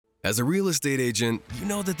As a real estate agent, you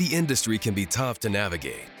know that the industry can be tough to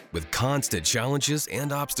navigate, with constant challenges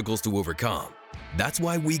and obstacles to overcome. That's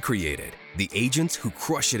why we created the Agents Who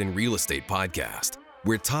Crush It in Real Estate podcast,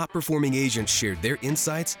 where top performing agents share their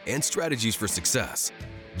insights and strategies for success.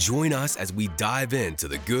 Join us as we dive into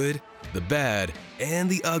the good, the bad,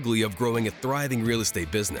 and the ugly of growing a thriving real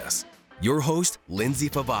estate business. Your host,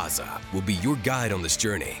 Lindsay Favazza, will be your guide on this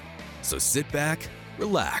journey. So sit back,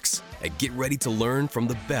 relax, and get ready to learn from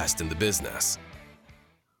the best in the business.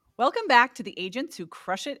 Welcome back to the Agents Who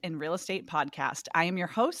Crush It in Real Estate podcast. I am your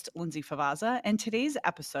host, Lindsay Favazza, and today's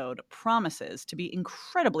episode promises to be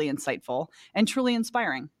incredibly insightful and truly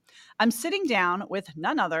inspiring. I'm sitting down with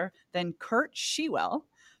none other than Curt Shewell,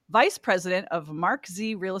 Vice President of Mark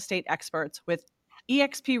Z Real Estate Experts with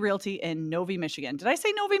eXp Realty in Novi, Michigan. Did I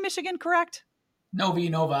say Novi, Michigan correct? Novi,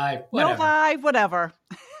 whatever. Novi, whatever.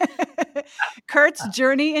 Curt's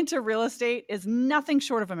journey into real estate is nothing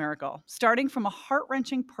short of a miracle. Starting from a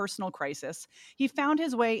heart-wrenching personal crisis, he found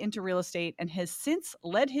his way into real estate and has since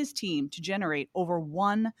led his team to generate over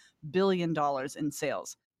 $1 billion in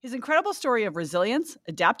sales. His incredible story of resilience,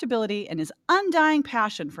 adaptability, and his undying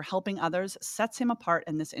passion for helping others sets him apart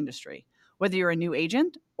in this industry. Whether you're a new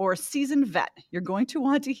agent or a seasoned vet, you're going to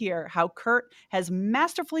want to hear how Curt has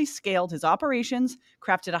masterfully scaled his operations,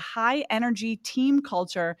 crafted a high-energy team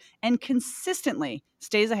culture, and consistently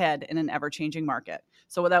stays ahead in an ever-changing market.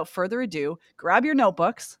 So without further ado, grab your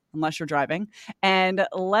notebooks, unless you're driving, and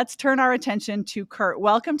let's turn our attention to Curt.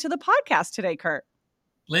 Welcome to the podcast today, Curt.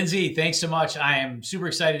 Lindsay, thanks so much. I am super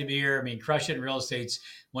excited to be here. I mean, Crush It in Real Estate's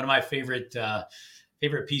one of my favorite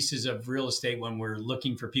pieces of real estate when we're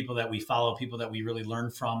looking for people that we follow, people that we really learn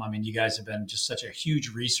from. I mean, you guys have been just such a huge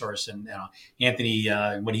resource, and Anthony,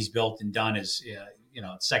 what he's built and done is,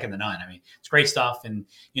 it's second to none. I mean, it's great stuff. And,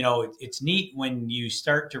 it's neat when you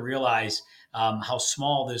start to realize how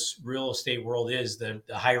small this real estate world is. The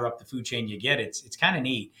higher up the food chain you get, it's kind of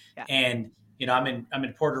neat. Yeah. And, I'm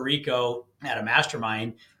in Puerto Rico at a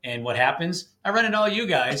mastermind, and what happens? I run into all you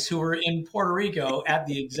guys who were in Puerto Rico at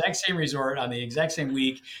the exact same resort on the exact same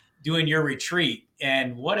week doing your retreat.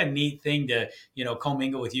 And what a neat thing to,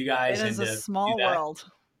 commingle with you guys. It is a small world.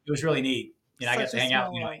 It was really neat. I got to hang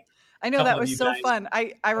out. I know that was so fun.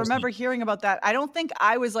 I remember hearing about that. I don't think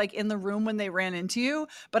I was like in the room when they ran into you,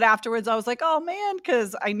 but afterwards I was like, oh man,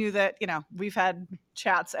 because I knew that, we've had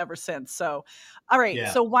chats ever since. So, all right.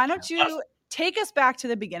 Yeah. So why don't you take us back to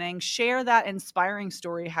the beginning, share that inspiring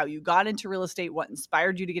story, how you got into real estate, what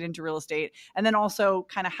inspired you to get into real estate, and then also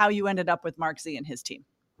kind of how you ended up with Mark Z and his team.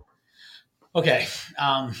 Okay.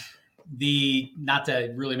 Not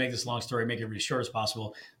to really make this long story, make it as short as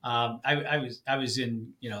possible. I was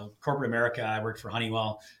in, corporate America. I worked for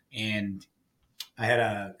Honeywell, and I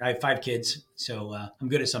have 5 kids. So I'm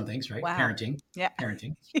good at some things, right? Wow. Parenting.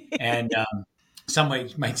 And, some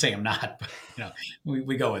might say I'm not, but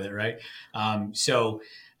we go with it, right? I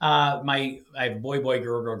have boy,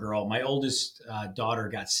 girl. My oldest daughter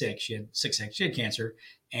got sick. She had cancer,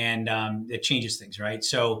 and it changes things, right?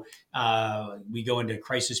 So we go into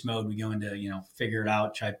crisis mode. We go into figure it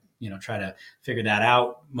out, try to figure that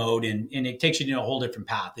out mode, and it takes you to a whole different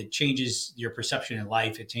path. It changes your perception in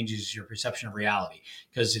life. It changes your perception of reality,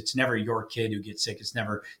 because it's never your kid who gets sick. It's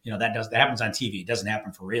never, that happens on TV. It doesn't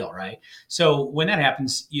happen for real, right? So when that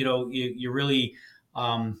happens, you really,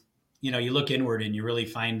 you look inward and you really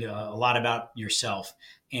find a lot about yourself.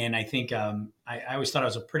 And I think I always thought I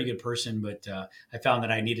was a pretty good person, but I found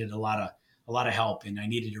that I needed a lot of help, and I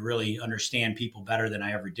needed to really understand people better than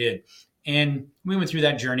I ever did. And we went through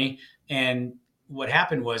that journey. And what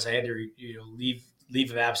happened was I had to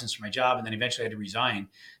leave of absence from my job, and then eventually I had to resign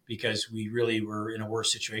because we really were in a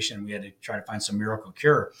worse situation. We had to try to find some miracle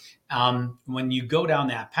cure. When you go down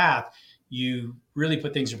that path, you really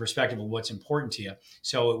put things in perspective of what's important to you.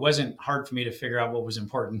 So it wasn't hard for me to figure out what was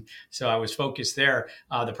important. So I was focused there.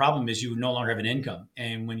 The problem is you no longer have an income.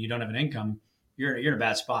 And when you don't have an income, you're in a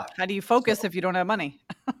bad spot. How do you focus if you don't have money?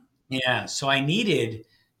 Yeah. So I needed,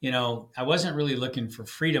 I wasn't really looking for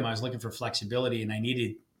freedom. I was looking for flexibility, and I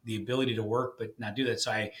needed the ability to work, but not do that. So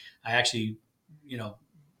I actually,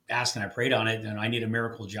 asked and I prayed on it, and I need a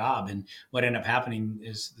miracle job. And what ended up happening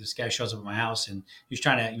is this guy shows up at my house, and he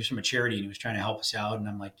was from a charity, and he was trying to help us out. And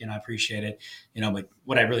I'm like, I appreciate it, but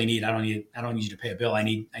what I really need, I don't need you to pay a bill. I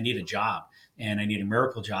need a job, and I need a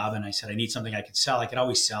miracle job. And I said, I need something I could sell. I could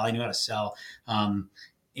always sell. I knew how to sell.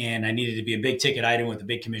 And I needed to be a big ticket item with a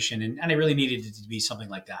big commission. And I really needed it to be something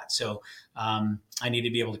like that. So I needed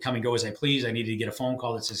to be able to come and go as I please. I needed to get a phone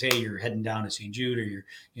call that says, hey, you're heading down to St. Jude, or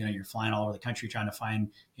you're flying all over the country trying to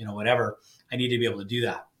find, whatever. I needed to be able to do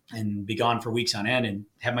that. and be gone for weeks on end and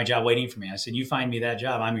have my job waiting for me. I said, you find me that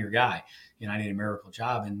job, I'm your guy. I need a miracle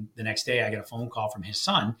job. And the next day I got a phone call from his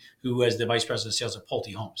son, who was the vice president of sales at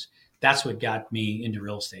Pulte Homes. That's what got me into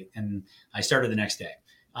real estate. And I started the next day.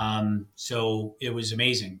 So it was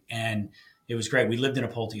amazing. And it was great. We lived in a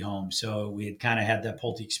Pulte home. So we had kind of had that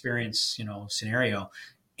Pulte experience, scenario.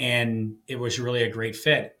 And it was really a great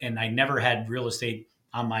fit. And I never had real estate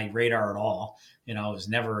on my radar at all. It was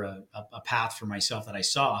never a path for myself that I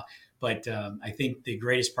saw. But I think the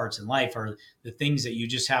greatest parts in life are the things that you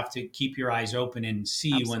just have to keep your eyes open and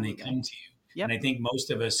see Absolutely. When they come to you. Yep. And I think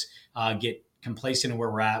most of us get complacent in where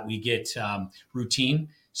we're at. We get routine.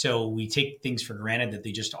 So we take things for granted that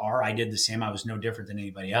they just are. I did the same. I was no different than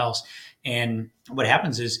anybody else. And what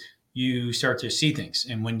happens is you start to see things.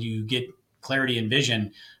 And when you get clarity and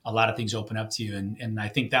vision, a lot of things open up to you. And I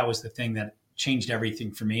think that was the thing that changed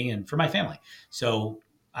everything for me and for my family. So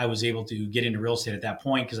I was able to get into real estate at that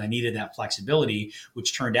point because I needed that flexibility,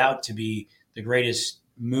 which turned out to be the greatest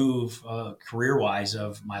move career-wise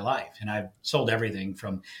of my life. And I've sold everything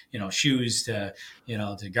from, shoes to,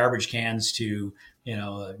 to garbage cans to,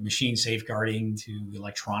 machine safeguarding to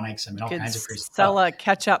electronics. I mean, all kinds of crazy sell stuff. A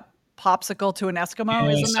ketchup popsicle to an Eskimo.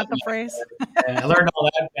 Yeah, isn't that the phrase? I learned all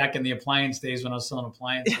that back in the appliance days when I was selling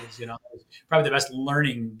appliances. It was probably the best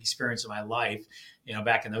learning experience of my life,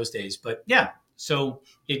 back in those days. But yeah, so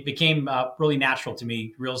it became really natural to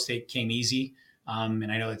me. Real estate came easy.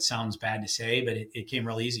 And I know it sounds bad to say, but it came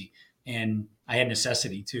real easy. And I had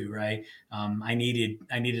necessity too, right? I needed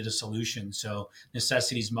a solution. So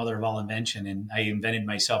necessity is mother of all invention. And I invented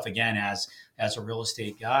myself again as a real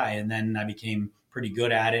estate guy. And then I became pretty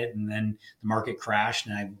good at it. And then the market crashed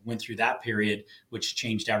and I went through that period, which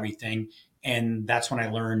changed everything. And that's when I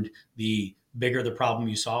learned the bigger the problem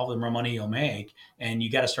you solve, the more money you'll make. And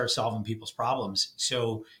you got to start solving people's problems.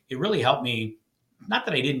 So it really helped me. Not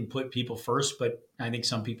that I didn't put people first, but I think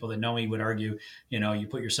some people that know me would argue, you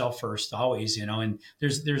put yourself first always, and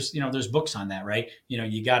there's books on that, right?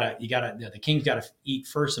 The king's got to eat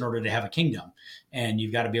first in order to have a kingdom, and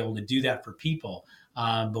you've got to be able to do that for people.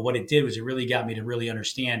 But what it did was it really got me to really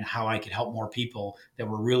understand how I could help more people that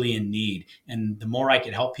were really in need. And the more I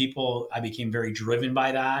could help people, I became very driven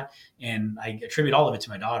by that. And I attribute all of it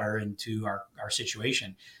to my daughter and to our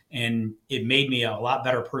situation. And it made me a lot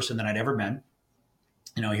better person than I'd ever been.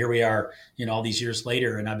 Here we are, all these years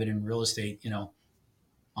later, and I've been in real estate,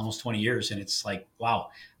 almost 20 years. And it's like, wow,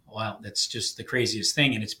 that's just the craziest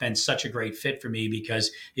thing. And it's been such a great fit for me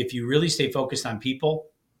because if you really stay focused on people,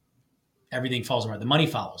 everything falls apart. The money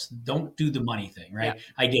follows. Don't do the money thing, right? Yeah.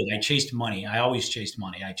 I did. I chased money. I always chased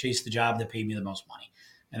money. I chased the job that paid me the most money.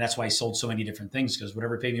 And that's why I sold so many different things because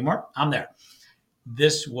whatever paid me more, I'm there.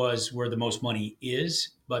 This was where the most money is,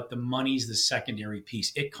 but the money's the secondary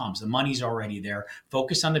piece. It comes. The money's already there.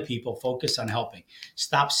 Focus on the people. Focus on helping.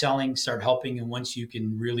 Stop selling. Start helping. And once you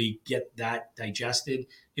can really get that digested,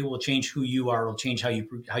 it will change who you are. It'll change how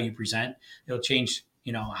you present. It'll change,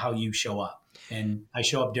 how you show up. And I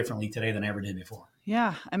show up differently today than I ever did before.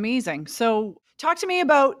 Yeah, amazing. So talk to me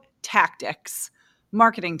about tactics.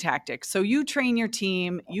 Marketing tactics. So you train your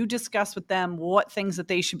team, you discuss with them what things that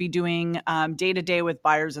they should be doing day to day with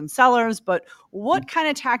buyers and sellers, but what kind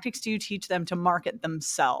of tactics do you teach them to market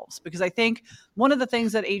themselves? Because I think one of the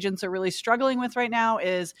things that agents are really struggling with right now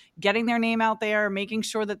is getting their name out there, making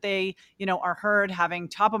sure that they, are heard, having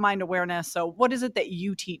top of mind awareness. So what is it that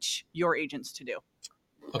you teach your agents to do?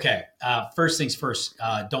 Okay. First things first,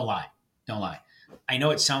 don't lie. Don't lie. I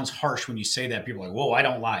know it sounds harsh when you say that. People are like, whoa, I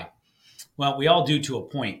don't lie. Well, we all do to a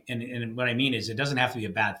point. And what I mean is it doesn't have to be a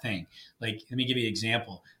bad thing. Like, let me give you an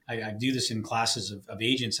example. I do this in classes of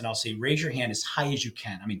agents, and I'll say, raise your hand as high as you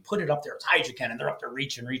can. I mean, put it up there as high as you can. And they're up there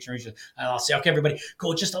reaching. And I'll say, okay, everybody,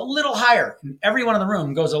 go just a little higher. And everyone in the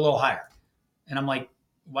room goes a little higher. And I'm like,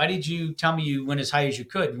 why did you tell me you went as high as you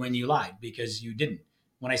could when you lied? Because you didn't.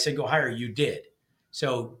 When I said go higher, you did.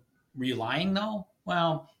 So were you lying though?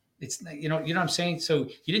 Well, it's, you know what I'm saying? So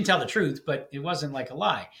you didn't tell the truth, but it wasn't like a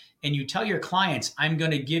lie. And you tell your clients, I'm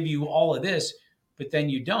going to give you all of this, but then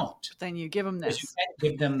you don't. But then you give them this. You can't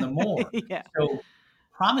give them the more. Yeah. So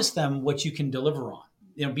promise them what you can deliver on.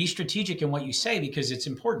 Be strategic in what you say because it's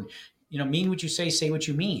important. Mean what you say what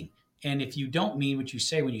you mean. And if you don't mean what you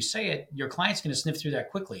say when you say it, your client's going to sniff through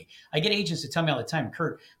that quickly. I get agents that tell me all the time,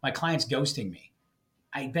 Curt, my client's ghosting me.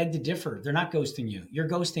 I beg to differ. They're not ghosting you. You're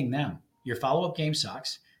ghosting them. Your follow-up game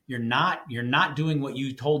sucks. You're not doing what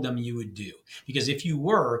you told them you would do. Because if you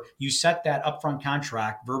were, you set that upfront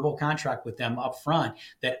contract, verbal contract with them upfront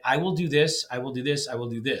that I will do this, I will do this, I will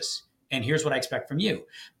do this. And here's what I expect from you.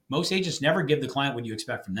 Most agents never give the client what you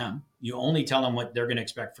expect from them. You only tell them what they're going to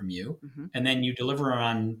expect from you. Mm-hmm. And then you deliver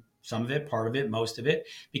on some of it, part of it, most of it,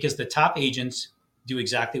 because the top agents do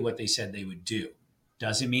exactly what they said they would do.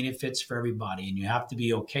 Doesn't mean it fits for everybody. And you have to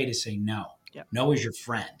be okay to say no. Yep. No is your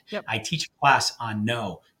friend. Yep. I teach a class on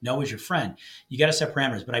no. No is your friend. You got to set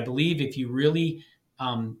parameters. But I believe if you really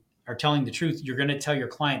are telling the truth, you're going to tell your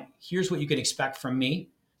client, here's what you can expect from me.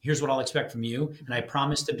 Here's what I'll expect from you. And I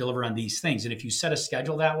promise to deliver on these things. And if you set a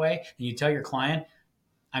schedule that way and you tell your client,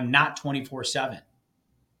 I'm not 24/7,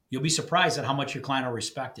 you'll be surprised at how much your client will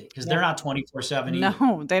respect it, because they're not 24/7 either.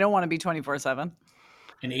 No, they don't want to be 24/7.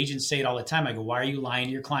 And agents say it all the time. I go, why are you lying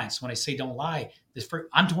to your clients? When I say don't lie,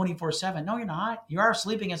 I'm 24/7. No, you're not. You are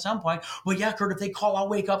sleeping at some point. Well, yeah, Curt, if they call, I'll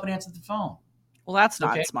wake up and answer the phone. Well, that's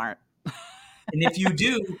not smart. And if you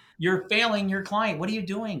do, you're failing your client. What are you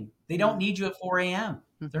doing? They don't need you at 4 a.m.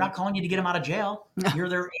 They're not calling you to get them out of jail. You're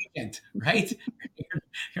their agent, right?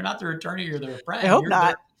 You're not their attorney. You're their friend. I hope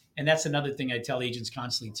not. And that's another thing I tell agents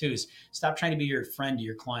constantly too, is stop trying to be your friend to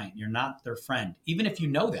your client. You're not their friend. Even if you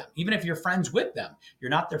know them, even if you're friends with them,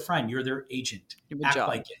 you're not their friend. You're their agent. Act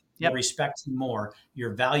like it. They'll respect you more.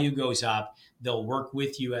 Your value goes up. They'll work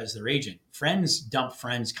with you as their agent. Friends dump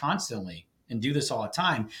friends constantly and do this all the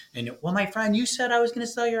time. And, well, my friend, you said I was going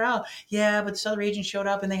to sell your house. Yeah, but this other agent showed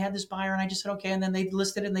up and they had this buyer and I just said, okay. And then they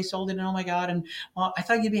listed it and they sold it. And oh my God. And well, I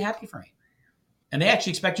thought you'd be happy for me. And they actually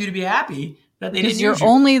expect you to be happy that they didn't use you. Because you're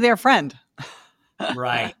only their friend.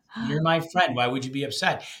 Right. You're my friend. Why would you be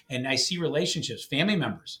upset? And I see relationships, family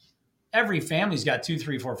members. Every family's got 2,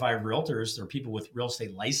 3, 4, 5 realtors. There are people with real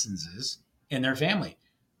estate licenses in their family.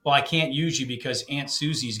 Well, I can't use you because Aunt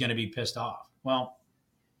Susie's going to be pissed off. Well,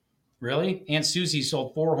 really? Aunt Susie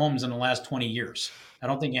sold 4 homes in the last 20 years. I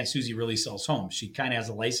don't think Aunt Susie really sells homes. She kind of has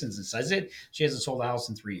a license and says it. She hasn't sold a house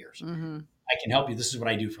in 3 years. Mm-hmm. I can help you. This is what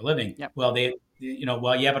I do for a living. Yep. Well,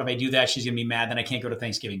 yeah, but if I do that, she's going to be mad. Then I can't go to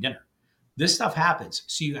Thanksgiving dinner. This stuff happens.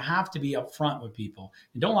 So you have to be upfront with people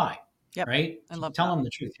and don't lie. Yep. Right? Tell them the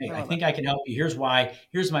truth. Hey, I think I can help you. Here's why.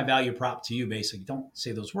 Here's my value prop to you, basically. Don't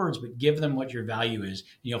say those words, but give them what your value is. And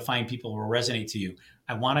you'll find people who will resonate to you.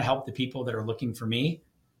 I want to help the people that are looking for me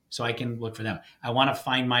so I can look for them. I want to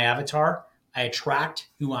find my avatar. I attract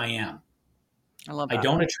who I am. I love that. I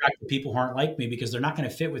don't attract the people who aren't like me because they're not going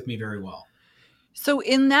to fit with me very well. So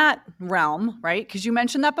in that realm, right, because you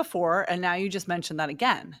mentioned that before, and now you just mentioned that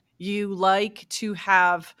again. You like to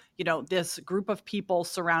have, this group of people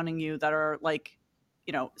surrounding you that are like,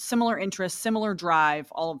 similar interests, similar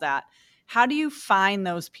drive, all of that. How do you find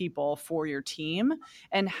those people for your team?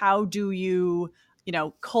 And how do you,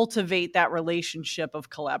 cultivate that relationship of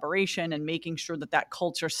collaboration and making sure that that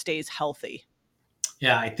culture stays healthy?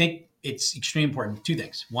 Yeah, I think it's extremely important. 2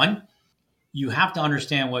 things. 1, you have to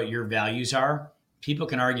understand what your values are. People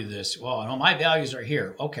can argue this. Well, no, my values are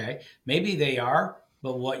here. Okay, maybe they are,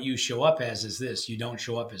 but what you show up as is this. You don't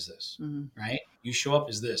show up as this, right? You show up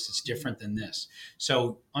as this. It's different than this.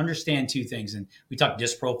 So understand 2 things. And we talk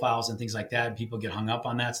disc profiles and things like that. And people get hung up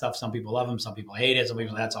on that stuff. Some people love them. Some people hate it. Some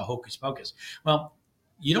people, that's all hocus pocus. Well,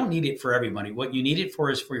 you don't need it for everybody. What you need it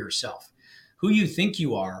for is for yourself. Who you think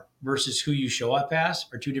you are versus who you show up as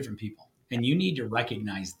are 2 different people. And you need to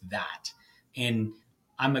recognize that. And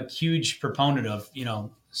I'm a huge proponent of,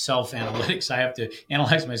 self-analytics. I have to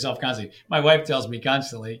analyze myself constantly. My wife tells me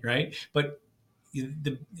constantly, right? But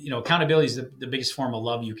accountability is the biggest form of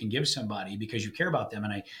love you can give somebody because you care about them.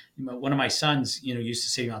 And one of my sons, used to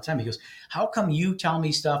say to me all the time, he goes, how come you tell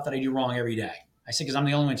me stuff that I do wrong every day? I said, because I'm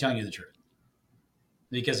the only one telling you the truth.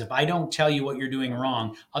 Because if I don't tell you what you're doing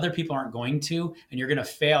wrong, other people aren't going to, and you're going to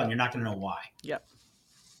fail and you're not going to know why. Yep.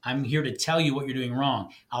 I'm here to tell you what you're doing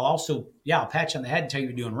wrong. I'll also, I'll pat you on the head and tell you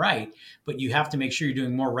you're doing right, but you have to make sure you're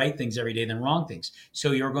doing more right things every day than wrong things. So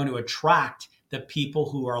you're going to attract the people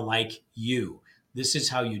who are like you. This is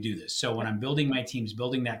how you do this. So when I'm building my teams,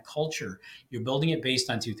 building that culture, you're building it based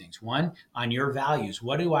on 2 things. 1, on your values.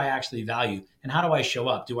 What do I actually value? And how do I show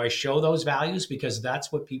up? Do I show those values? Because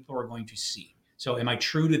that's what people are going to see. So am I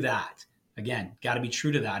true to that? Again, got to be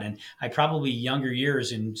true to that. And I probably younger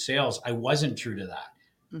years in sales, I wasn't true to that.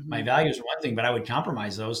 Mm-hmm. My values were one thing, but I would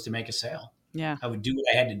compromise those to make a sale. Yeah. I would do what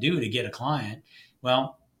I had to do to get a client.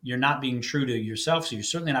 Well, you're not being true to yourself, so you're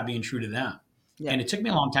certainly not being true to them. Yeah. And it took me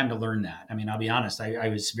a long time to learn that. I mean, I'll be honest, I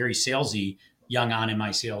was very salesy young on in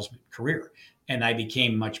my sales career. And I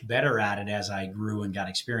became much better at it as I grew and got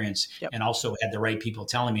experience, and also had the right people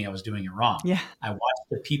telling me I was doing it wrong. Yeah. I watched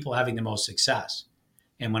the people having the most success.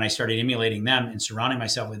 And when I started emulating them and surrounding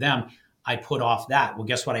myself with them, I put off that. Well,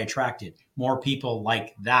 guess what I attracted? More people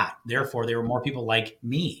like that. Therefore, there were more people like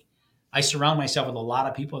me. I surround myself with a lot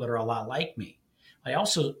of people that are a lot like me. I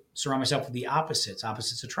also surround myself with the opposites.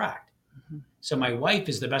 Opposites attract. Mm-hmm. So my wife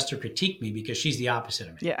is the best to critique me because she's the opposite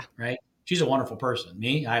of me. Yeah. Right. She's a wonderful person.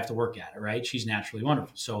 Me, I have to work at it. Right. She's naturally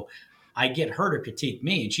wonderful. So I get her to critique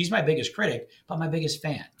me, and she's my biggest critic, but my biggest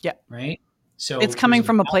fan. Yeah. Right. So it's coming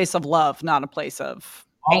from a place of love, not a place of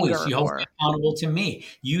always. anger. She holds me accountable to me.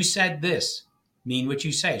 You said this. Mean what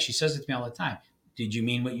you say. She says it to me all the time. Did you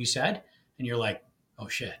mean what you said? And you're like, oh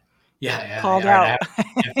shit. Yeah. Called Right, out. I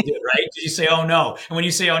have to do it, right? Did you say, oh no? And when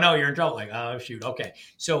you say, oh no, you're in trouble. Like, oh shoot. Okay.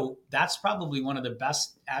 So that's probably one of the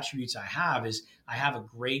best attributes I have is I have a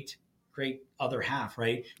great other half,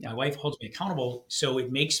 right? Yeah. My wife holds me accountable. So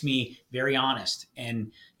it makes me very honest.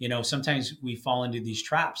 And, sometimes we fall into these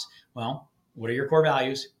traps. Well, what are your core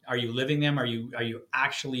values? Are you living them? Are you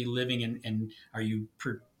actually living and are you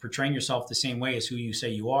portraying yourself the same way as who you say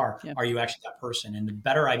you are? Yeah. Are you actually that person? And the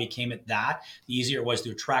better I became at that, the easier it was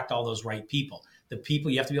to attract all those right people. The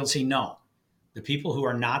people you have to be able to say no. The people who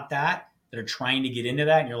are not that are trying to get into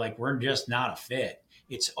that, and you're like, we're just not a fit.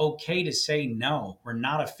 It's okay to say no. We're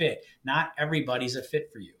not a fit. Not everybody's a fit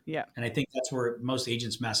for you. Yeah. And I think that's where most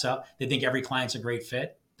agents mess up. They think every client's a great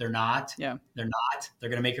fit. They're not. Yeah. They're not. They're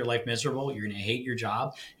going to make your life miserable. You're going to hate your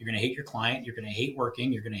job. You're going to hate your client. You're going to hate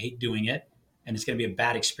working. You're going to hate doing it. And it's going to be a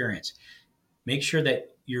bad experience. Make sure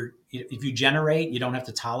that if you generate, you don't have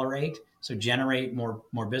to tolerate. So generate more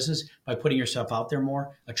business by putting yourself out there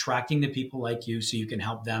more, attracting the people like you so you can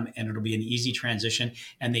help them, and it'll be an easy transition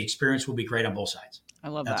and the experience will be great on both sides. I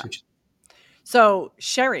love that. So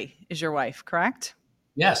Sherry is your wife, correct?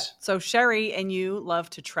 Yes. So Sherry and you love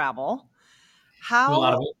to travel.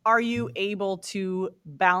 How are you able to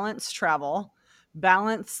balance travel,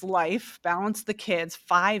 balance life, balance the kids,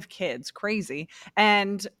 5 kids, crazy.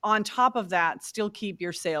 And on top of that, still keep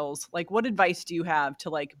your sales? Like, what advice do you have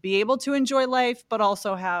to be able to enjoy life, but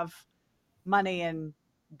also have money and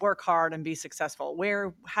work hard and be successful?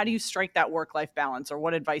 How do you strike that work-life balance, or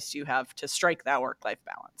what advice do you have to strike that work-life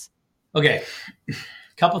balance? Okay.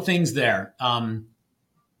 Couple things there.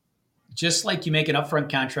 Just like you make an upfront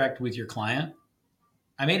contract with your client,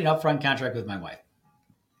 I made an upfront contract with my wife.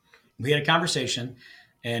 We had a conversation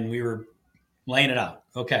and we were laying it out.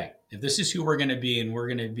 Okay, if this is who we're going to be and we're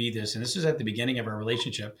going to be this, and this is at the beginning of our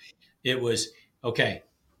relationship, it was, okay,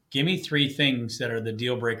 give me 3 things that are the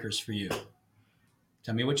deal breakers for you.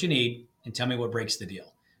 Tell me what you need and tell me what breaks the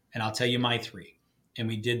deal. And I'll tell you my 3. And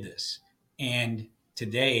we did this. And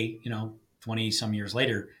today, 20 some years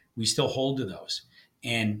later, we still hold to those.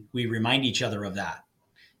 And we remind each other of that.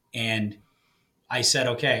 And I said,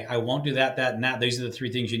 okay, I won't do that, that, and that. These are the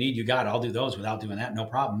 3 things you need. You got it. I'll do those without doing that. No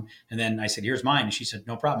problem. And then I said, here's mine. And she said,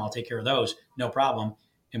 no problem. I'll take care of those. No problem.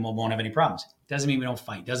 And we won't have any problems. Doesn't mean we don't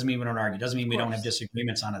fight. Doesn't mean we don't argue. Doesn't mean we don't have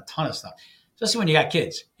disagreements on a ton of stuff. Especially when you got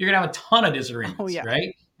kids. You're going to have a ton of disagreements, right?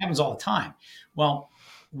 It happens all the time. Well,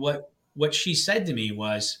 what she said to me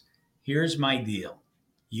was, here's my deal.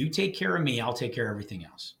 You take care of me. I'll take care of everything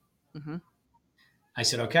else. Mm-hmm. I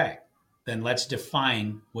said, okay, then let's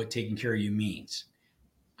define what taking care of you means.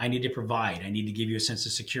 I need to provide. I need to give you a sense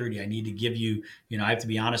of security. I need to give you, I have to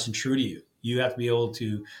be honest and true to you. You have to be able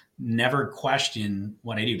to never question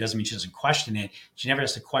what I do. It doesn't mean she doesn't question it. She never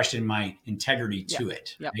has to question my integrity to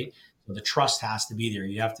it, right? So the trust has to be there.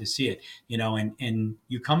 You have to see it, and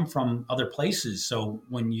you come from other places. So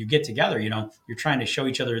when you get together, you're trying to show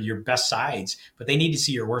each other your best sides, but they need to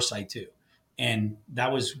see your worst side too. And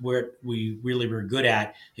that was where we really were good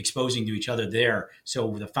at exposing to each other there.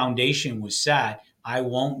 So the foundation was set. I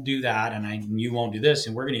won't do that, and you won't do this,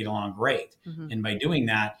 and we're going to get along great. Mm-hmm. And by doing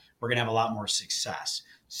that, we're going to have a lot more success.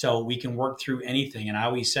 So we can work through anything. And I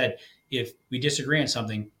always said, if we disagree on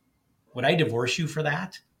something, would I divorce you for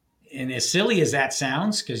that? And as silly as that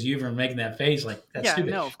sounds, because you were making that face like, that's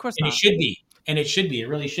stupid. No, of course not. And it should be. And it should be. It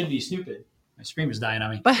really should be stupid. My screen is dying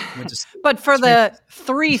on me. But for the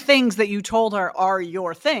 3 things that you told her are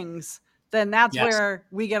your things, then that's where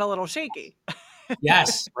we get a little shaky.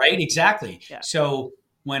 Yes, right? Exactly. Yeah. So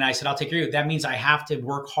when I said, I'll take care of you, that means I have to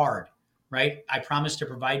work hard, right? I promise to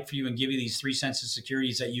provide for you and give you these 3 senses of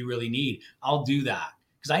securities that you really need. I'll do that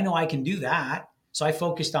because I know I can do that. So I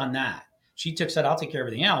focused on that. She said, I'll take care of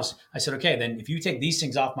everything else. I said, okay, then if you take these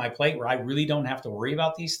things off my plate where I really don't have to worry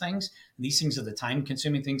about these things are the time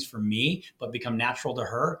consuming things for me, but become natural to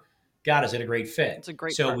her. God, is it a great fit? It's a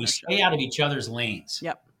great So we stay out of each other's lanes.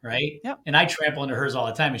 Yep. Right? Yep. And I trample into hers all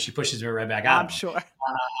the time and she pushes me right back out. I'm sure.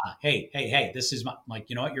 Hey, this is like,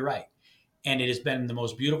 you know what? You're right. And it has been the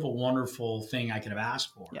most beautiful, wonderful thing I could have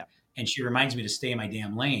asked for. Yeah. And she reminds me to stay in my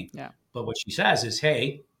damn lane. Yeah. But what she says is,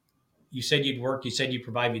 hey, you said you'd work. You said you'd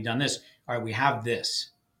provide. You've done this. All right, we have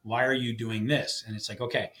this. why are you doing this? And it's like,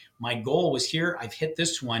 okay, my goal was here. I've hit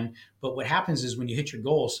this one. But what happens is when you hit your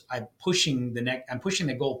goals, I'm pushing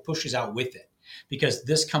the goal pushes out with it because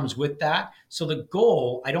this comes with that. So the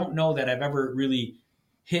goal, I don't know that I've ever really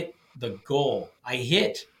hit the goal. I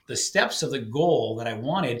hit the steps of the goal that I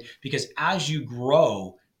wanted because as you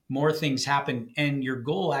grow, more things happen and your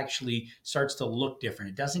goal actually starts to look different.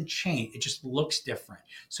 It doesn't change. It just looks different.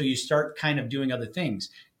 So you start kind of doing other things.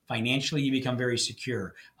 Financially, you become very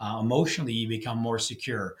secure. Emotionally, you become more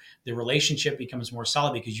secure. The relationship becomes more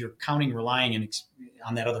solid because you're relying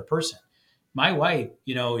on that other person. My wife,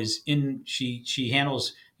 she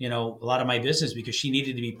handles, a lot of my business because she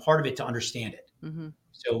needed to be part of it to understand it. Mm-hmm.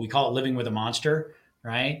 So we call it living with a monster,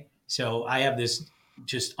 right? So I have this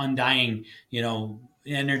just undying,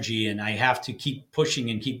 energy, and I have to keep pushing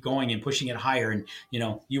and keep going and pushing it higher. And,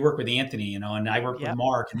 you work with Anthony, and I work with Yep.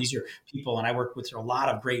 Mark, and these are people, and I work with a lot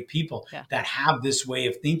of great people Yeah. that have this way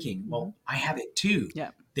of thinking. Well, I have it too. Yeah.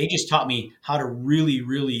 They just taught me how to really,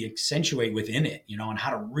 really accentuate within it, and how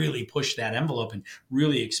to really push that envelope and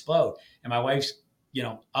really explode. And my wife's,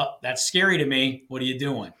 that's scary to me. What are you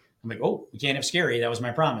doing? I'm like, oh, we can't have scary. That was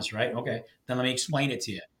my promise, right? Okay, then let me explain it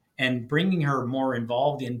to you. And bringing her more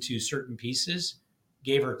involved into certain pieces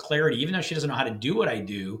gave her clarity, even though she doesn't know how to do what I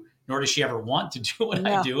do, nor does she ever want to do what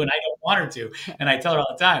I do, and I don't want her to. And I tell her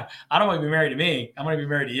all the time, I don't want to be married to me. I want to be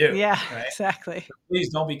married to you. Yeah, right? exactly. So please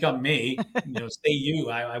don't become me. Stay you.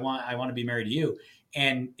 I want to be married to you.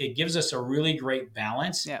 And it gives us a really great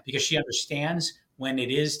balance because she understands when it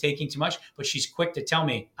is taking too much, but she's quick to tell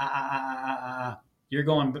me, you're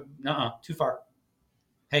going too far.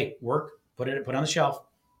 Hey, work, put it on the shelf.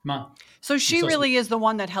 Come on. So she really is the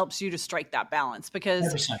one that helps you to strike that balance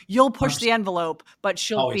because 100%. you'll push the envelope, but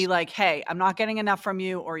she'll Always. be like, hey, I'm not getting enough from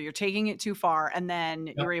you, or you're taking it too far. And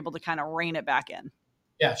then you're able to kind of rein it back in.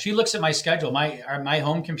 Yeah. She looks at my schedule. My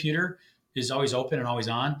home computer is always open and always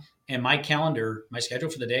on. And my calendar, my schedule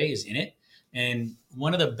for the day is in it. And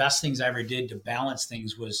one of the best things I ever did to balance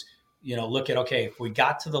things was, look at, okay, if we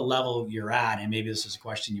got to the level you're at, and maybe this is a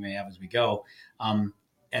question you may have as we go,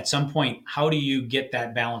 at some point, how do you get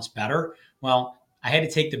that balance better? Well, I had to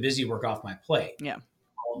take the busy work off my plate. Yeah.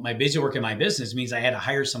 Well, my busy work in my business means I had to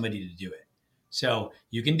hire somebody to do it. So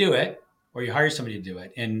you can do it, or you hire somebody to do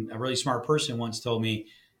it. And a really smart person once told me,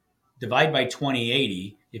 divide by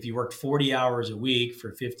 20/80. If you worked 40 hours a week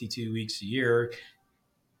for 52 weeks a year,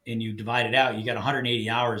 and you divide it out, you got 180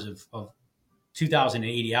 hours of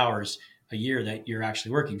 2,080 hours a year that you're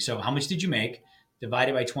actually working. So how much did you make?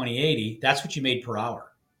 Divided by 20/80, that's what you made per hour.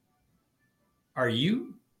 Are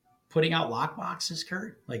you putting out lock boxes,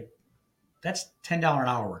 Curt? Like, that's $10 an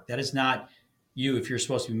hour work. That is not you if you're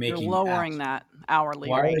supposed to be making. You're lowering that hourly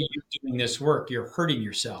Why rate. are you doing this work? You're hurting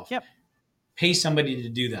yourself. Yep. Pay somebody to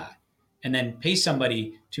do that. And then pay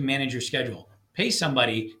somebody to manage your schedule. Pay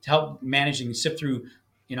somebody to help manage and sift through.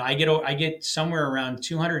 I get somewhere around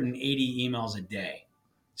 280 emails a day.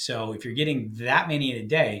 So if you're getting that many in a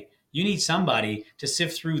day, you need somebody to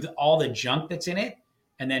sift through all the junk that's in it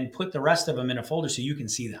and then put the rest of them in a folder so you can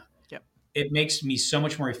see them. Yep. It makes me so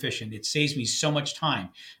much more efficient. It saves me so much time.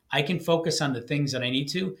 I can focus on the things that I need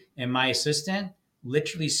to, and my assistant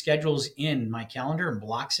literally schedules in my calendar and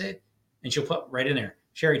blocks it, and she'll put right in there,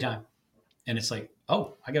 Sherry time. And it's like,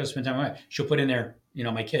 oh, I got to spend time with my wife. She'll put in there,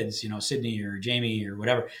 my kids, Sydney or Jamie or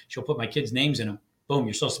whatever. She'll put my kids' names in them. Boom,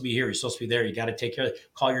 you're supposed to be here. You're supposed to be there. You got to take care of it.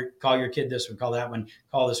 Call your kid this one, call that one,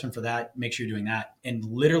 call this one for that. Make sure you're doing that. And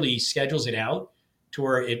literally schedules it out to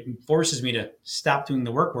where it forces me to stop doing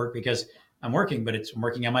the work because I'm working, but I'm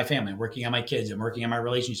working on my family. I'm working on my kids. I'm working on my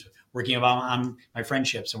relationships, working on my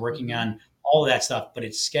friendships. I'm working on all of that stuff, but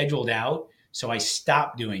it's scheduled out. So I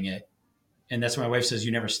stop doing it. And that's why my wife says,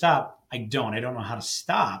 you never stop. I don't know how to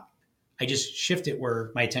stop. I just shift it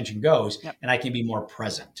where my attention goes and I can be more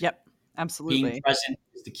present. Yep. Absolutely. Being present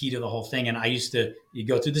is the key to the whole thing. And you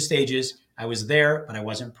go through the stages. I was there, but I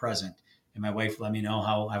wasn't present. And my wife let me know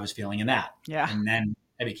how I was feeling in that. Yeah. And then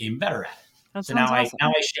I became better at it. So now awesome.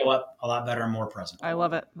 I show up a lot better and more present. I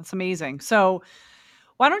love it. That's amazing. So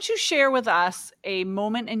why don't you share with us a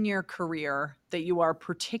moment in your career that you are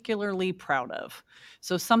particularly proud of?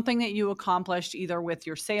 So something that you accomplished either with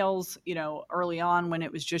your sales, early on when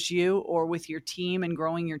it was just you, or with your team and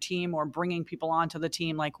growing your team or bringing people onto the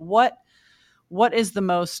team. Like what is the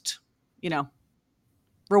most,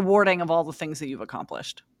 rewarding of all the things that you've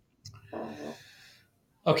accomplished?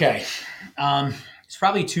 Okay. It's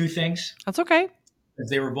probably two things. That's okay.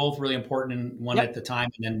 They were both really important, and one at the time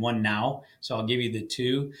and then one now. So I'll give you the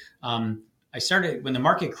two. I started when the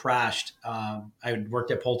market crashed. I had worked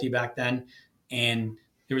at Pulte back then, and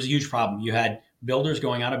there was a huge problem. You had builders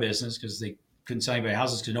going out of business because they couldn't sell anybody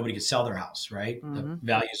houses because nobody could sell their house, right? Mm-hmm. The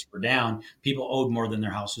values were down. People owed more than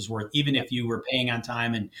their house was worth. Even if you were paying on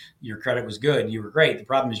time and your credit was good, you were great. The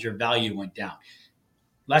problem is your value went down.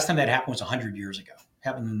 Last time that happened was 100 years ago.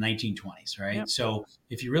 Happened in the 1920s, right? Yep. So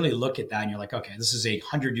if you really look at that and you're like, okay, this is a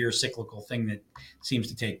 100-year cyclical thing that seems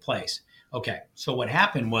to take place. Okay, so what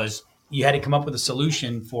happened was you had to come up with a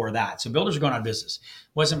solution for that. So builders are going out of business.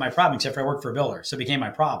 Wasn't my problem, except for I worked for a builder, so it became my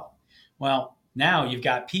problem. Well, now you've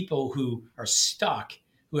got people who are stuck,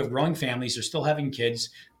 who have growing families, they're still having kids,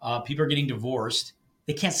 people are getting divorced.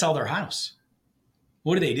 They can't sell their house.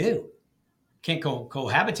 What do? Can't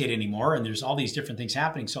cohabitate anymore, and there's all these different things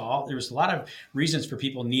happening. So there's a lot of reasons for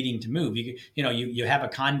people needing to move. You have a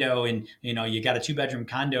condo, and you got a 2-bedroom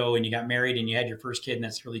condo, and you got married, and you had your first kid, and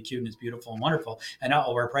that's really cute and it's beautiful and wonderful. And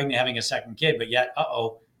we're pregnant, having a second kid, but yet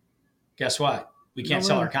guess what? We can't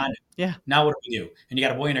sell our condo. Yeah. Now what do we do? And you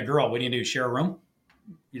got a boy and a girl. What do you do? Share a room?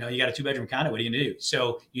 You got a 2-bedroom condo. What are you going to do?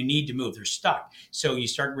 So you need to move. They're stuck. So you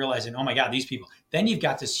start realizing, oh my God, these people. Then you've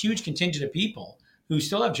got this huge contingent of people who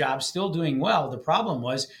still have jobs, still doing well. The problem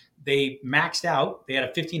was they maxed out. They had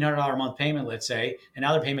a $1,500 a month payment, let's say, and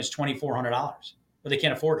now their payment is $2,400, but they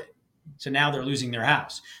can't afford it. So now they're losing their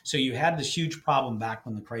house. So you had this huge problem back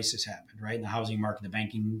when the crisis happened, right? In the housing market, the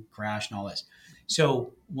banking crash and all this.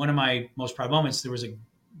 So one of my most proud moments, there was a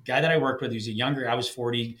guy that I worked with. He was a younger, I was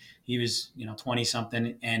 40, he was, 20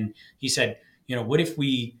 something. And he said, what if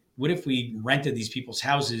we rented these people's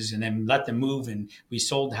houses and then let them move and we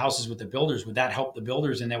sold houses with the builders? Would that help the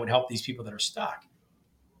builders? And that would help these people that are stuck.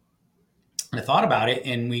 And I thought about it,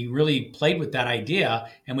 and we really played with that idea,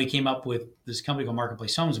 and we came up with this company called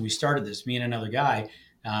Marketplace Homes. And we started this, me and another guy,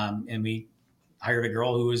 and we hired a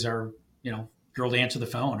girl who was our, girl to answer the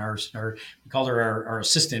phone. We called her our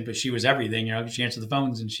assistant, but she was everything. She answered the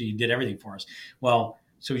phones and she did everything for us. Well,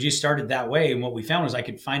 so we just started that way. And what we found was I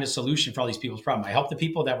could find a solution for all these people's problems. I helped the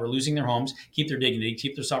people that were losing their homes keep their dignity,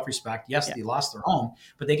 keep their self-respect. Yes, They lost their home,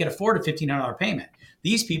 but they could afford a $1,500 payment.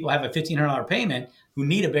 These people have a $1,500 payment who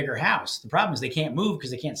need a bigger house. The problem is they can't move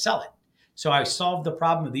because they can't sell it. So I solved the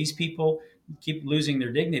problem of these people keep losing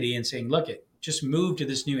their dignity and saying, look, just move to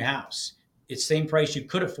this new house. It's the same price you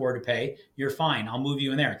could afford to pay. You're fine. I'll move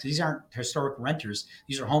you in there. Because these aren't historic renters.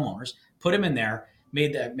 These are homeowners. Put them in there.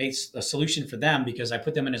 Made a solution for them because I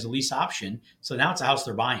put them in as a lease option. So now it's a house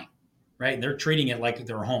they're buying, right? And they're treating it like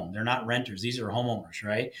their home. They're not renters. These are homeowners,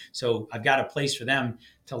 right? So I've got a place for them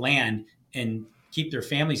to land and keep their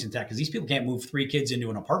families intact, because these people can't move 3 kids into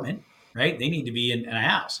an apartment, right? They need to be in a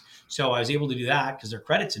house. So I was able to do that because their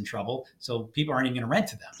credit's in trouble. So people aren't even going to rent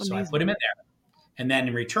to them. So I put them in there. And then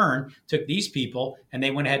in return, took these people and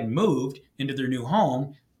they went ahead and moved into their new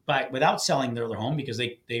home, but without selling their home, because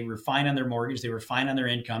they were fine on their mortgage. They were fine on their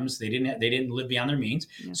incomes. They didn't live beyond their means.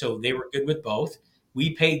 Yeah. So they were good with both.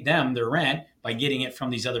 We paid them their rent by getting it from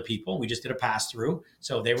these other people. We just did a pass through.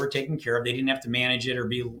 So they were taken care of. They didn't have to manage it or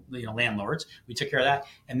be landlords. We took care of that.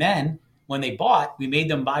 And then when they bought, we made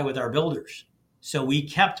them buy with our builders. So we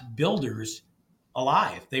kept builders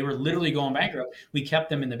alive. They were literally going bankrupt. We kept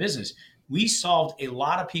them in the business. We solved a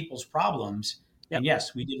lot of people's problems. Yep. And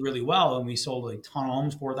yes, we did really well. And we sold a ton of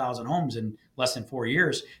homes, 4,000 homes in less than 4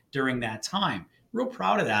 years during that time. Real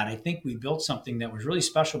proud of that. I think we built something that was really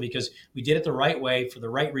special because we did it the right way for the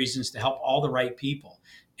right reasons to help all the right people.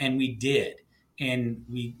 And we did. And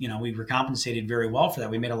we were compensated very well for that.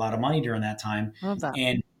 We made a lot of money during that time. Love that.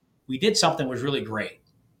 And we did something that was really great.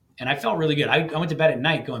 And I felt really good. I went to bed at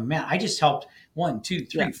night going, man, I just helped 1, 2,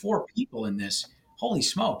 3, 4 people in this. Holy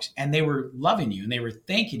smokes. And they were loving you and they were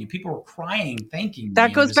thanking you. People were crying, thanking you.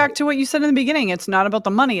 That goes back to what you said in the beginning. It's not about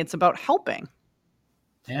the money. It's about helping.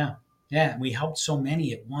 Yeah. Yeah. We helped so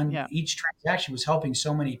many at one. Yeah. Each transaction was helping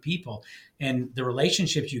so many people. And the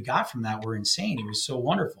relationships you got from that were insane. It was so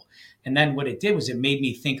wonderful. And then what it did was it made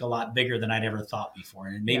me think a lot bigger than I'd ever thought before.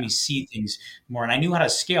 And it made me see things more. And I knew how to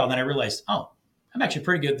scale. And then I realized, I'm actually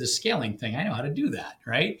pretty good at the scaling thing. I know how to do that,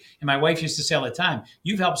 right? And my wife used to say all the time,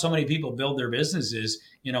 you've helped so many people build their businesses,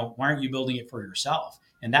 why aren't you building it for yourself?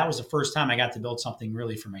 And that was the first time I got to build something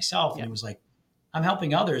really for myself. And it was like, I'm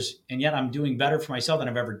helping others, and yet I'm doing better for myself than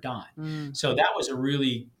I've ever done. So that was a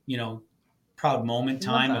really, proud moment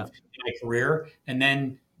time of my career. And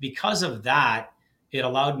then because of that, it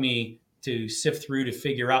allowed me to sift through to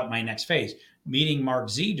figure out my next phase. Meeting Mark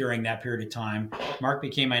Z during that period of time, Mark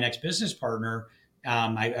became my next business partner.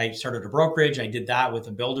 I started a brokerage. I did that with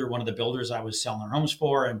a builder, one of the builders I was selling their homes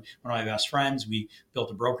for, and one of my best friends. We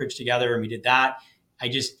built a brokerage together and we did that.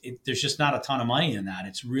 There's just not a ton of money in that.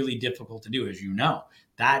 It's really difficult to do, as you know.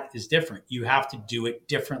 That is different. You have to do it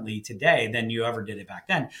differently today than you ever did it back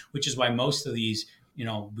then, which is why most of these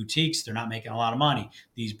boutiques, they're not making a lot of money.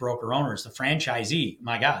 These broker owners, the franchisee,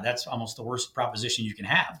 my God, that's almost the worst proposition you can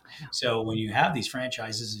have. So when you have these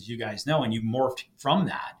franchises, as you guys know, and you morphed from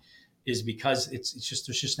that, is because it's just,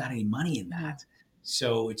 there's just not any money in that.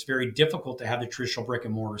 So it's very difficult to have the traditional brick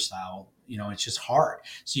and mortar style. It's just hard.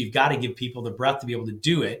 So you've got to give people the breadth to be able to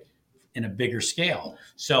do it in a bigger scale.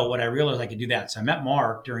 So what I realized I could do that. So I met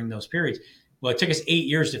Mark during those periods. Well, it took us 8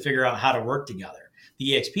 years to figure out how to work together.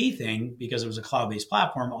 The EXP thing, because it was a cloud-based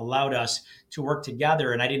platform, allowed us to work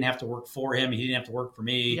together, and I didn't have to work for him. He didn't have to work for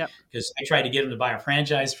me, because I tried to get him to buy a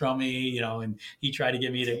franchise from me, and he tried to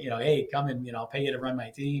get me to, hey, come and, I'll pay you to run my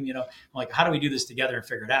team. I'm like, how do we do this together and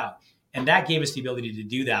figure it out? And that gave us the ability to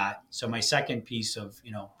do that. So my second piece of,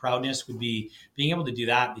 proudness would be being able to do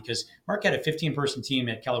that, because Mark had a 15-person team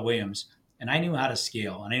at Keller Williams, and I knew how to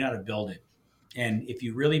scale and I knew how to build it. And if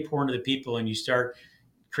you really pour into the people and you start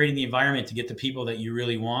creating the environment to get the people that you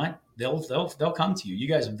really want, they'll come to you. You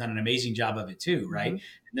guys have done an amazing job of it too, right? And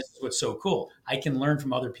this is what's so cool. I can learn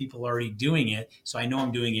from other people already doing it, so I know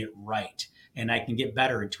I'm doing it right, and I can get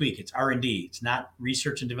better and tweak. It's R&D. It's not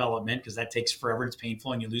research and development, because that takes forever. It's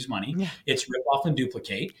painful and you lose money. It's rip off and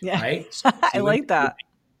duplicate, right? So I like that.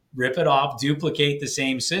 Rip it off, duplicate the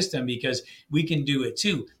same system, because we can do it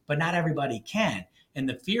too, but not everybody can. And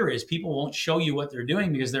the fear is people won't show you what they're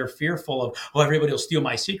doing because they're fearful of, everybody will steal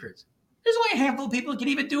my secrets. There's only a handful of people who can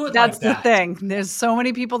even do it like that. That's the thing. There's so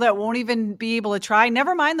many people that won't even be able to try.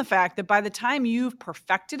 Never mind the fact that by the time you've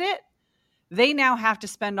perfected it, they now have to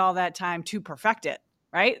spend all that time to perfect it,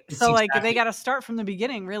 right? So they got to start from the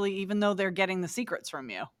beginning, really, even though they're getting the secrets from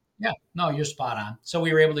you. Yeah, no, you're spot on. So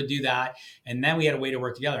we were able to do that. And then we had a way to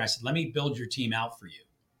work together. I said, let me build your team out for you.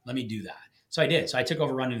 Let me do that. So I did. So I took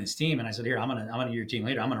over running his team, and I said, here, I'm gonna be your team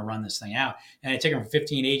leader. I'm gonna run this thing out. And I took him from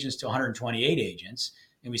 15 agents to 128 agents,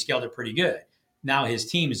 and we scaled it pretty good. Now his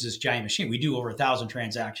team is this giant machine. We do over 1,000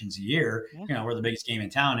 transactions a year. We're the biggest game in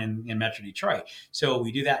town in Metro Detroit. So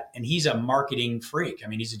we do that. And he's a marketing freak. I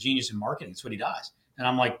mean, he's a genius in marketing. That's what he does. And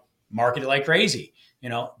I'm like, market it like crazy.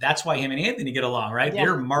 That's why him and Anthony get along, right?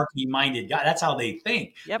 They're marketing minded guys. That's how they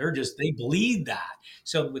think. They believe that.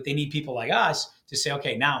 So they need people like us to say,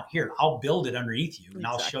 okay, now here, I'll build it underneath you and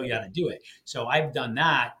I'll show you how to do it. So I've done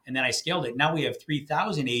that, and then I scaled it. Now we have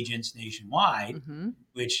 3,000 agents nationwide,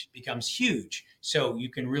 which becomes huge. So you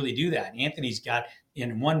can really do that. And Anthony's got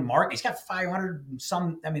in one market, he's got 500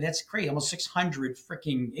 some, I mean, that's crazy, almost 600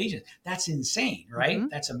 freaking agents. That's insane, right?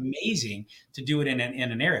 That's amazing to do it in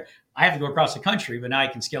an area. I have to go across the country, but now I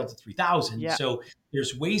can scale it to 3,000. So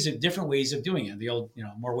there's different ways of doing it. The old,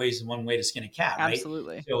 more ways than one way to skin a cat, right?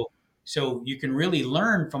 Absolutely. So you can really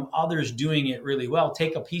learn from others doing it really well,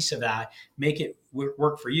 take a piece of that, make it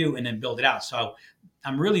work for you, and then build it out. So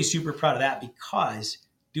I'm really super proud of that, because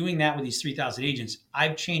doing that with these 3,000 agents,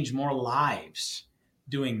 I've changed more lives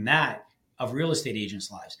doing that of real estate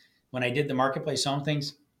agents' lives. When I did the marketplace home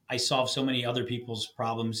things, I solved so many other people's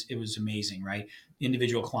problems. It was amazing, right?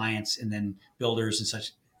 Individual clients and then builders and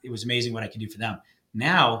such. It was amazing what I could do for them.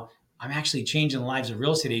 Now I'm actually changing the lives of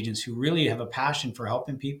real estate agents who really have a passion for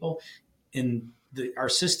helping people. In our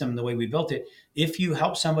system, the way we built it, if you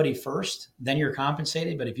help somebody first, then you're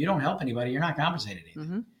compensated. But if you don't help anybody, you're not compensated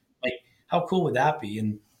either. Like, how cool would that be?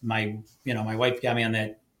 And my wife got me on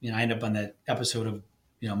that. I ended up on that episode of,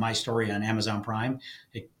 My Story on Amazon Prime.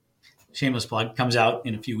 Shameless plug, comes out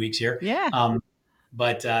in a few weeks here.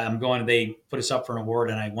 But I'm going, they put us up for an award,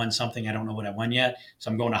 and I won something. I don't know what I won yet. So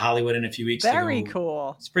I'm going to Hollywood in a few weeks. Very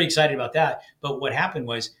cool. It's pretty excited about that. But what happened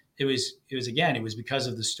was, it was because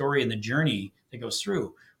of the story and the journey that goes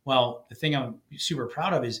through. Well, the thing I'm super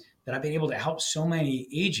proud of is that I've been able to help so many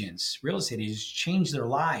agents, real estate agents, change their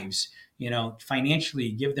lives,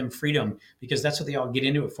 financially, give them freedom, because that's what they all get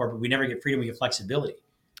into it for. But we never get freedom, we get flexibility.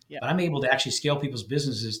 But I'm able to actually scale people's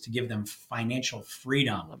businesses to give them financial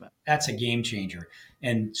freedom. Love it. That's a game changer.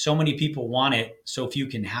 And so many people want it. So if you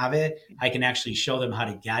can have it, I can actually show them how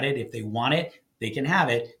to get it. If they want it, they can have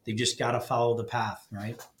it. They've just got to follow the path,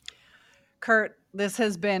 right? Curt, this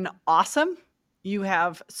has been awesome. You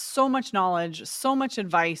have so much knowledge, so much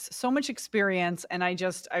advice, so much experience. And I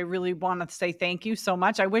really want to say thank you so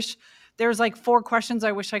much. I wish there's like 4 questions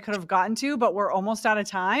I wish I could have gotten to, but we're almost out of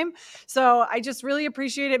time. So I just really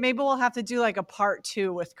appreciate it. Maybe we'll have to do like a part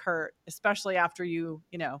 2 with Curt, especially after you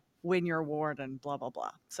win your award and blah, blah,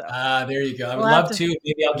 blah. So there you go. I would love to.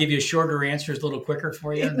 Maybe I'll give you shorter answers a little quicker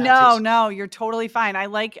for you. No, you're totally fine. I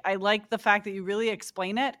like the fact that you really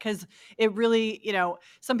explain it, because it really,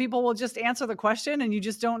 some people will just answer the question and you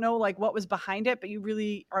just don't know like what was behind it, but you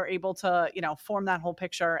really are able to, form that whole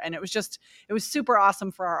picture. And it was super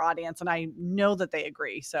awesome for our audience. And I know that they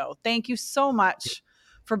agree. So thank you so much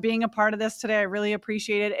for being a part of this today. I really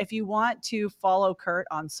appreciate it. If you want to follow Curt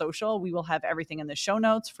on social, we will have everything in the show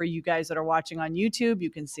notes. For you guys that are watching on YouTube, you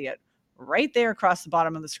can see it right there across the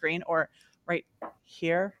bottom of the screen, or right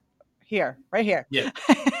here, right here. Yeah.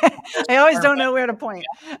 I always don't know where to point.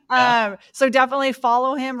 So definitely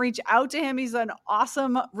follow him, reach out to him. He's an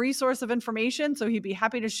awesome resource of information. So he'd be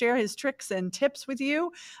happy to share his tricks and tips with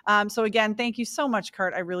you. So again, thank you so much,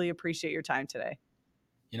 Curt. I really appreciate your time today.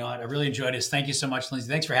 You know what? I really enjoyed this. Thank you so much, Lindsay.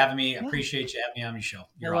 Thanks for having me. I appreciate you having me on your show.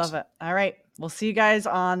 You're awesome. I love it. All right. We'll see you guys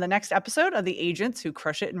on the next episode of the Agents Who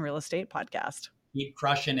Crush It in Real Estate podcast. Keep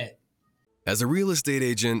crushing it. As a real estate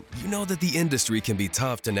agent, you know that the industry can be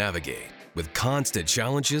tough to navigate, with constant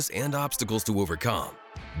challenges and obstacles to overcome.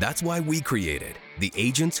 That's why we created the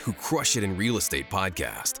Agents Who Crush It in Real Estate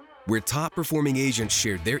podcast, where top-performing agents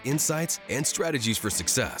share their insights and strategies for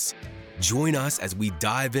success. Join us as we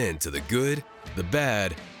dive into the good, the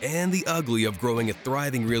bad, and the ugly of growing a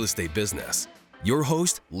thriving real estate business. Your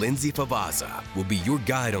host, Lindsay Favazza, will be your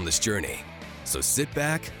guide on this journey. So sit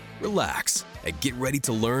back, relax, and get ready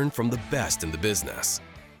to learn from the best in the business.